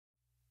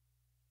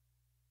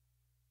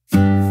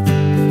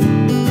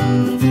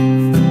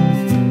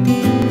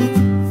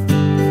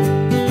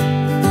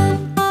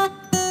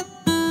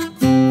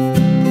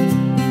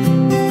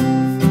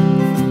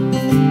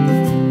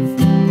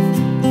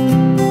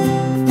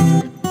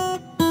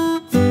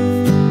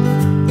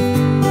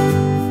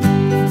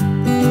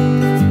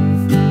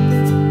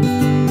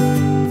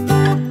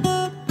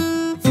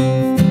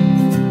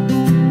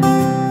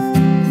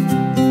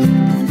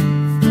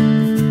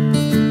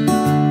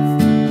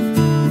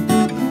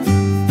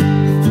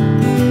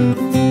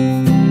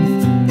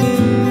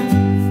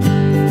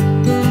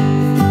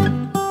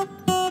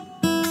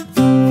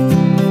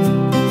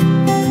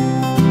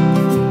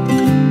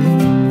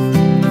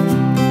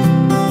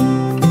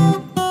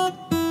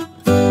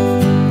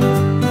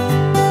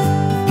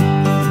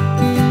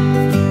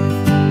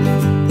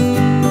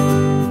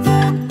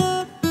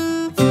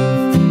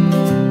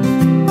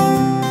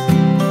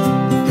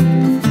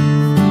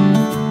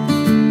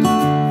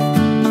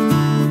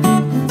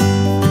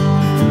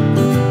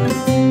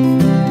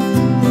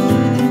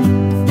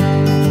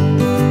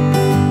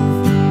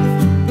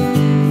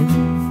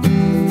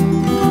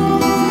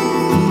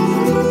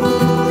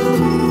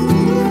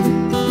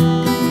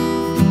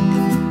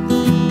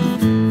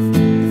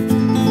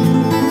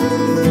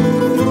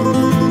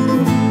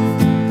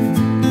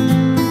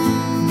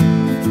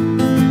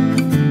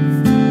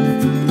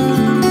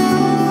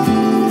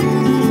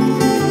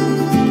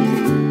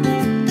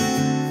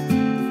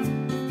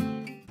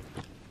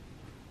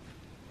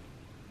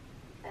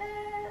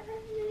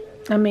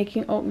I'm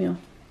making oatmeal.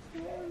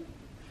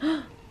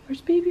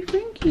 Where's baby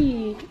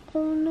Frankie?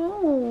 Oh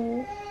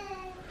no.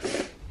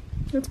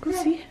 Let's go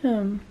see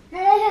him.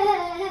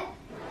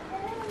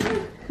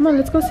 Come on,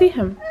 let's go see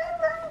him.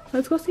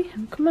 Let's go see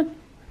him. Come on.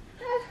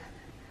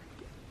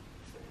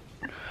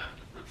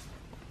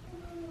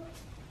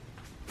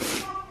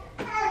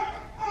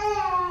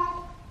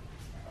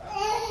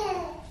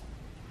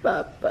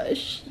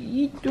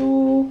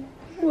 Papachito.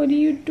 What are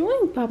you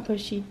doing,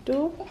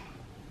 Papachito?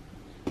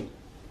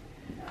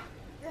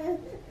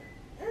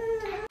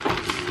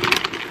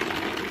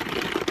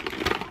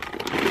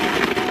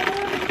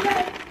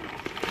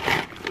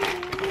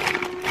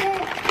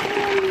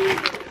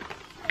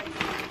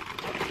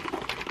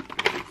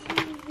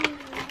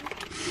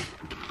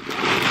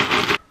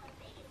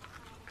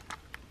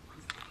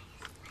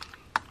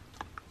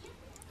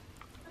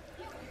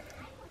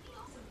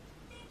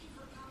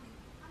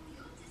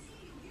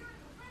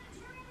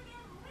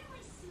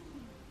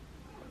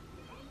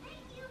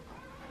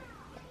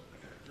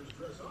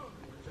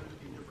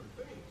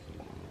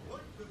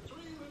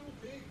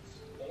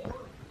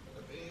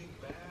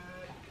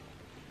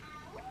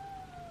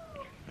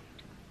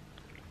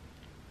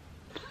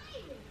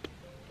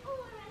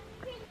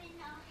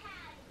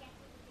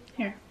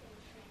 Here.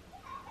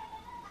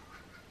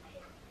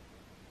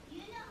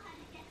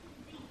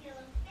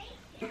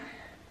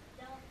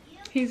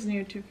 He's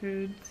new to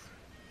foods.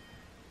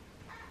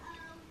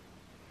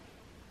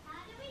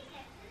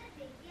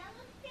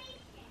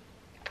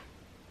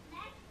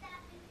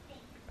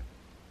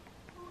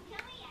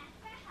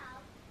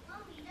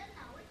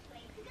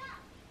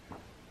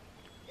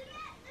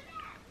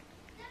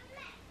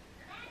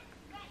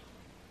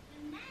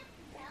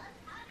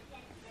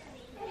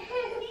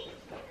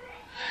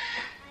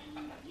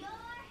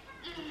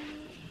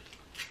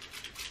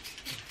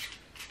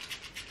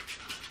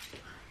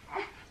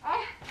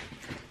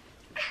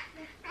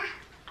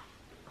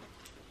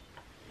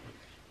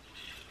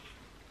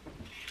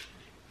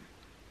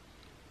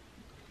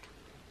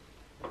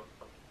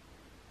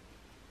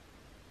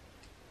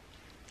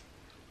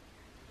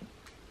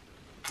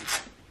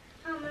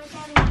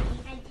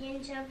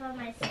 Jump on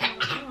myself.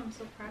 Oh, I'm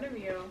so proud of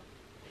you.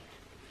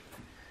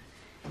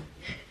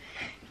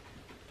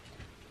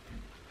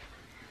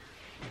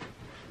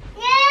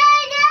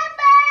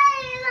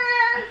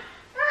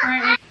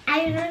 Right.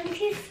 I went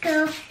to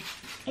school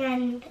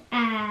and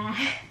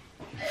I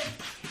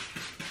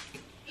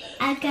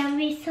got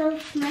me so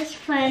much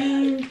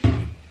fun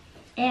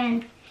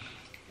and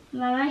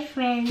my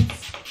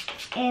friends,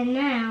 and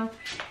now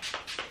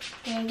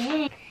they're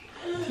there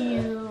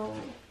to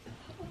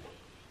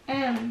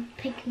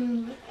pick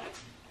me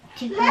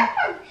to go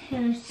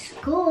to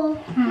school.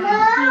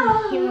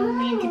 He wanted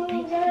me to pick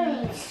me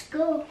to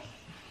school.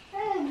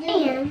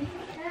 And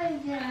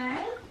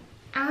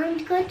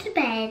I'm going to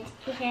bed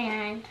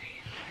and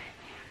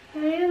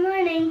in the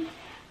morning.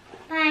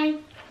 Bye.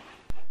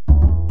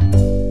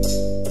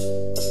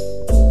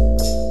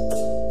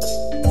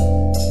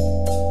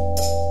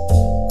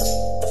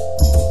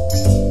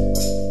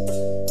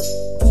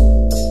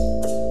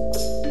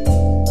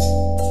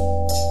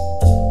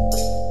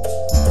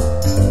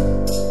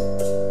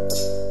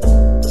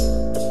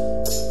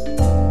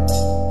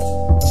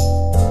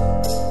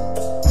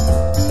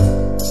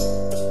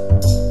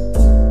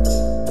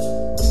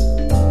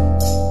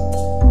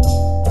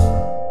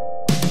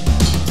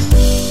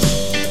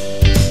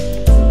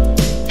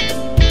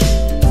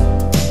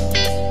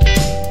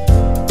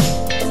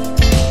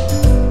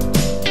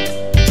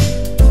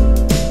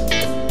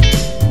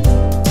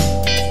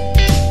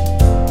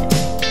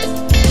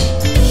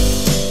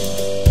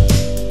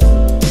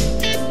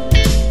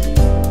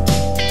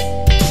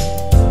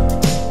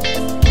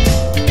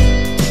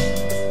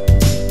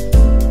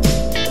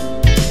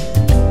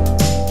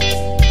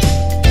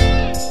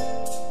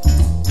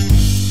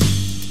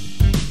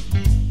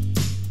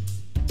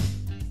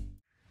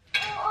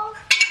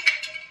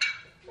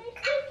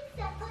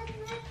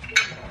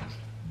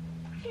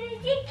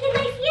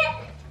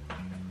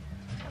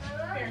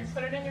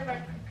 Put it in your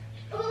backpack.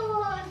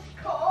 Oh, it's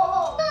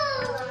cold.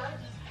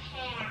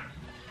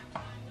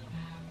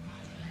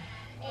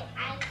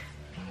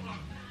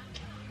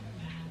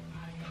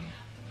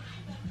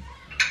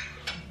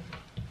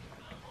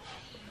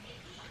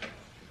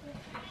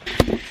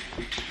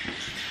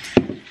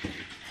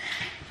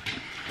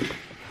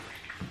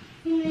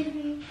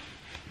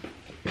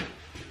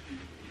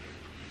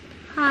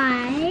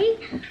 Hi.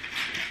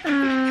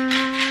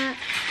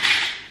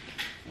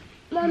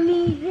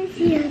 Mommy is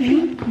here.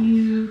 Thank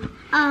you.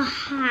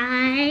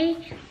 Hi.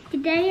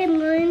 Today I'm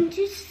going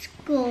to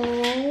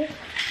school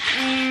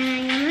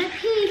and I'm gonna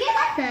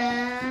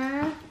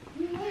pizza.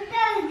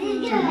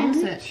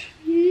 Rinse it.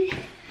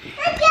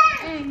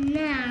 And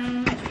now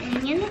I'm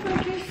gonna go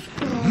to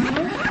school.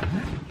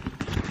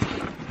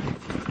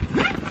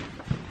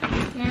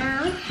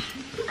 Now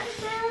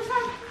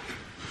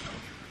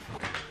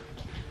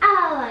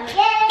I'll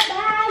get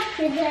back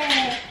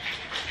today.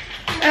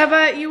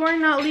 Eva, you are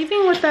not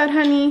leaving with that,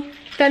 honey.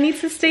 That needs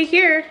to stay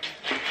here.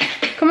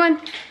 Come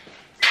on.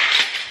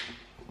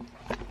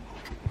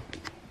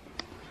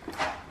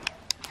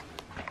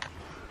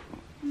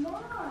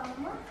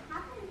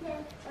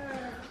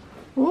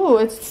 Ooh,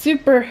 it's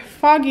super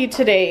foggy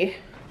today.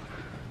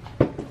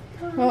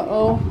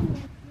 Uh-oh.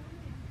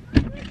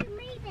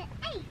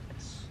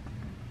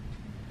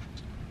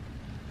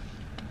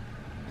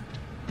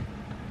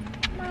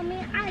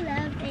 Mommy, I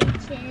love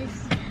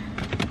H's.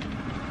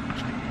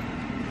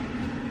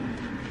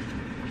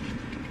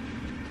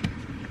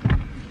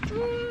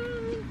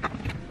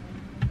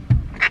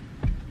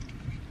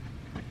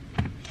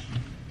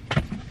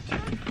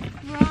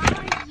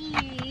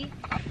 Froggy.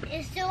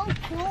 It's so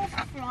cool,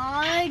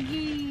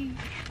 Froggy.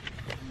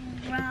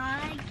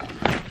 Froggy.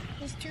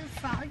 It's too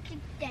froggy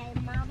today,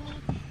 Mommy.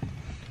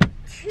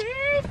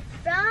 Too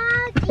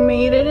froggy.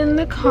 Made it in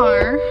the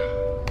car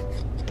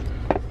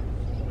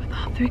with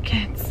all 3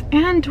 kids.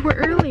 And we're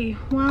early.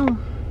 Wow.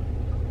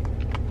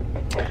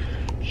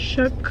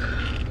 Shook.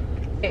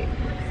 Okay.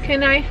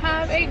 Can I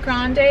have a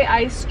grande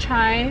iced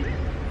chai?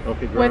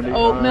 Okay, with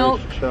oat milk,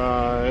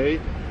 chai,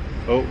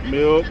 oat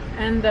milk,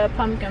 and the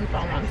pumpkin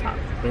foam on top.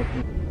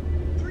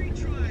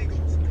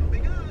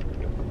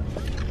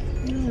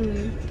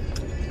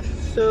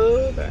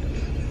 So good.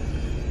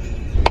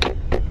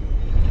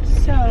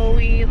 So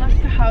we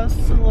left the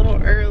house a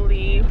little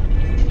early.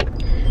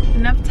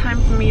 Enough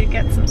time for me to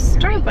get some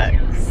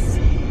Starbucks.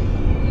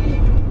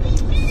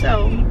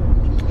 So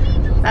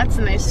that's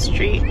a nice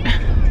treat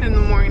in the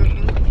morning.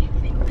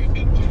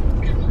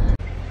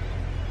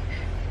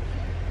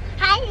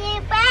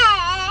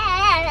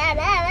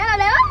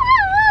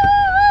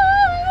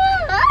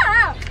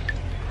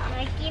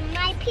 Making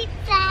my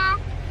pizza.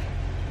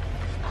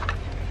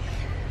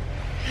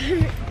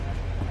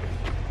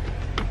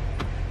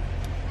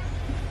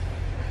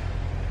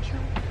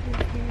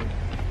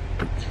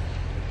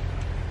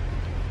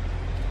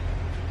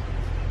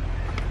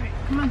 Alright,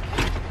 come on.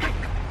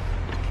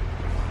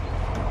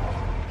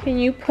 Can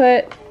you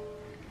put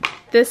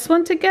this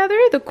one together,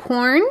 the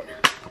corn?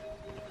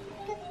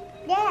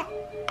 Yeah.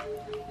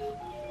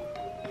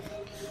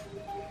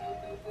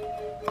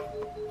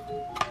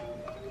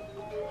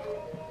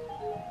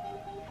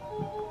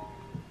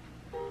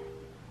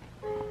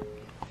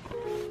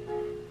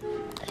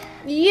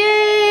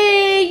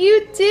 Yay!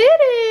 You did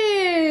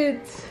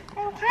it!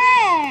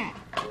 Okay.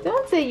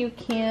 Don't say you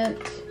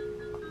can't.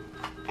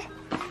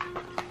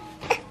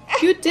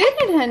 You did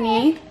it,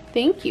 honey.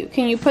 Thank you.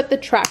 Can you put the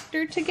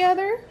tractor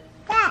together?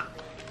 Yeah.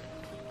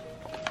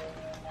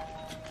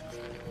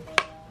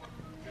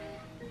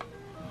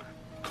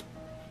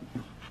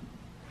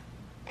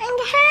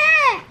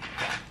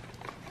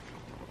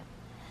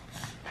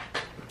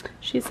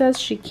 She says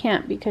she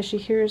can't because she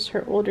hears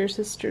her older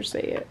sister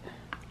say it.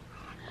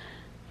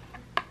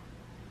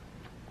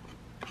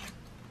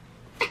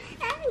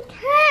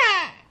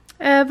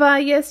 Eva,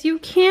 yes you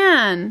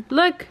can.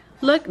 Look,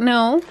 look,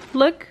 no,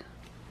 look.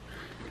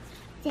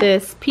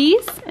 This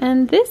piece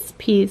and this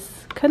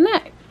piece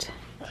connect.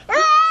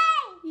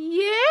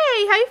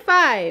 Yay, high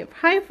five,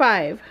 high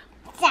five.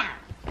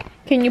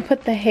 Can you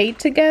put the hay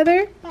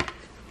together?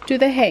 Do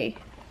the hay.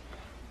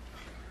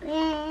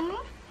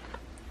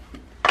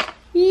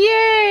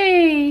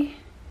 Yay!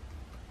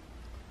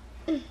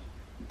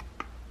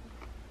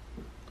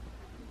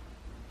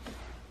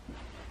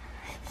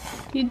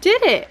 You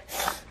did it.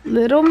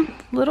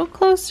 Little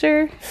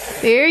closer.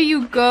 There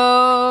you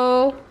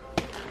go.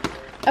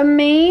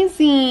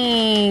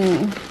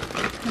 Amazing.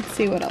 Let's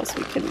see what else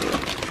we can do.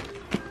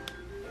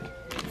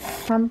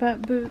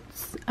 Combat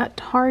boots at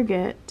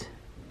Target.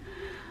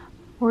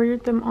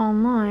 Ordered them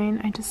online.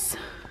 I just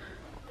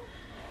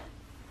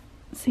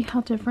see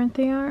how different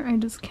they are. I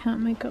just can't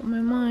make up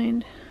my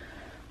mind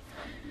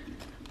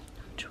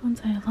which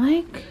ones I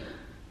like,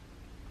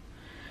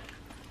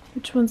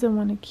 which ones I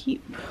want to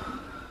keep.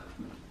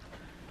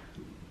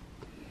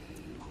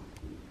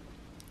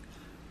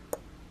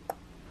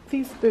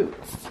 These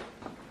boots.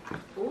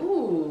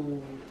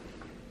 Ooh.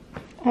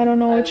 I don't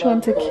know which one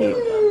to keep.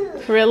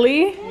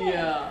 Really?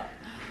 Yeah.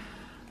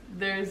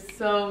 They're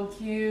so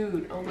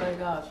cute. Oh my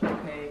gosh,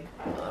 okay.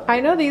 I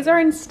know these are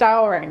in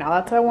style right now.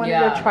 That's why I wanted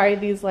to try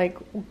these like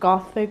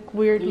gothic,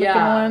 weird looking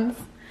ones.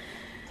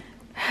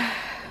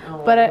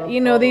 Oh, but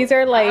you know, these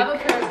are like... I have a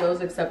pair of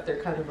those except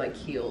they're kind of like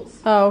heels.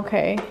 Oh,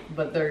 okay.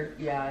 But they're,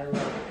 yeah, I love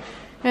it.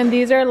 And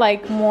these are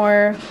like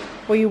more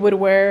what you would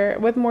wear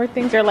with more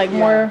things. They're like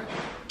more...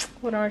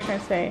 What am I trying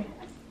to say?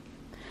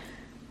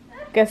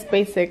 I guess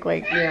basic,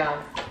 like...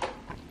 Yeah.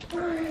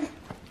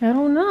 I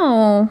don't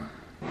know.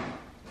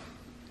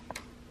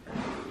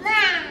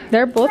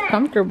 They're both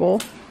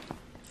comfortable.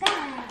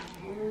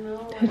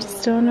 I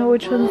just don't know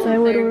which ones I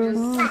would wear.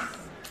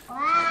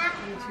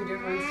 Two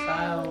different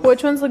styles.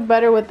 Which ones look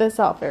better with this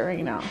outfit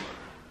right now?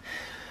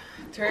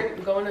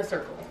 Go in a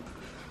circle.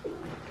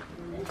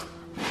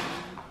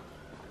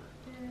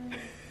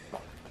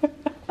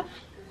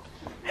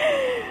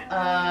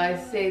 I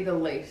say the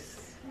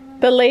lace.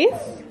 The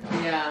lace?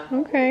 Yeah.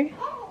 Okay.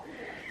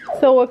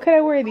 So what could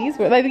I wear these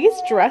with? Are these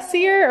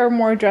dressier or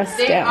more dressed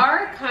down? They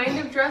are kind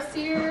of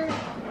dressier,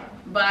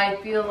 but I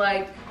feel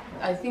like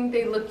I think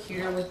they look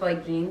cuter with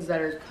like jeans that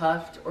are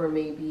cuffed or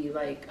maybe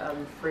like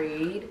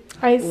frayed.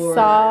 I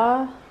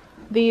saw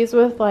these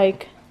with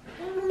like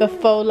the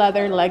faux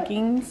leather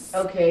leggings.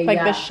 Okay, like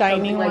yeah, the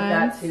shiny something like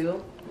ones. that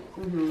too.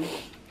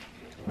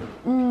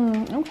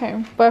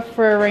 Okay, but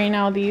for right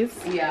now, these.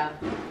 Yeah,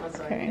 that's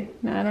what I Okay,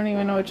 think. now I don't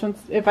even know which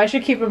ones. If I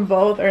should keep them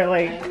both or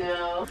like. I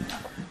know.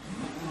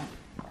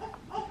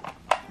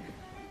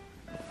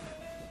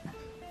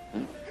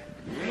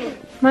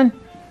 Come on.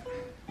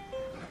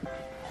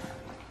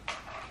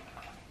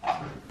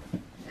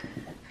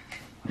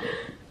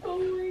 Oh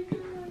my god.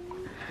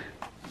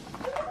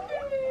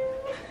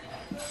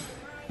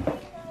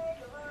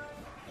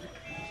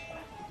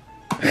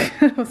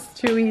 That was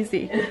too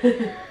easy.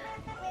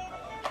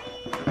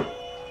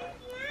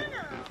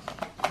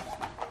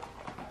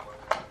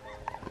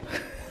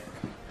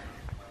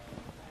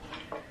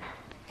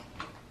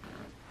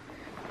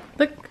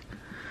 Look.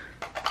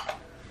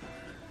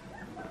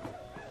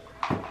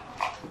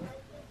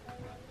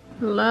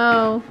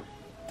 Hello.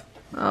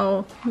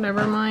 Oh,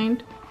 never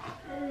mind.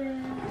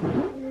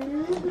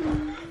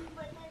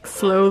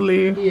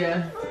 Slowly.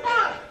 Yeah.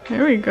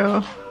 There we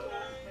go.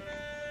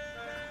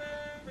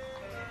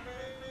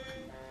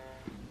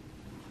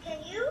 Can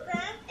you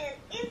grab an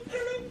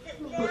instrument to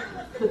jam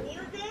with the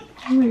music?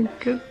 Oh my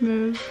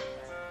goodness.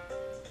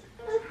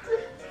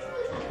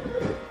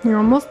 You're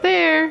almost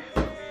there.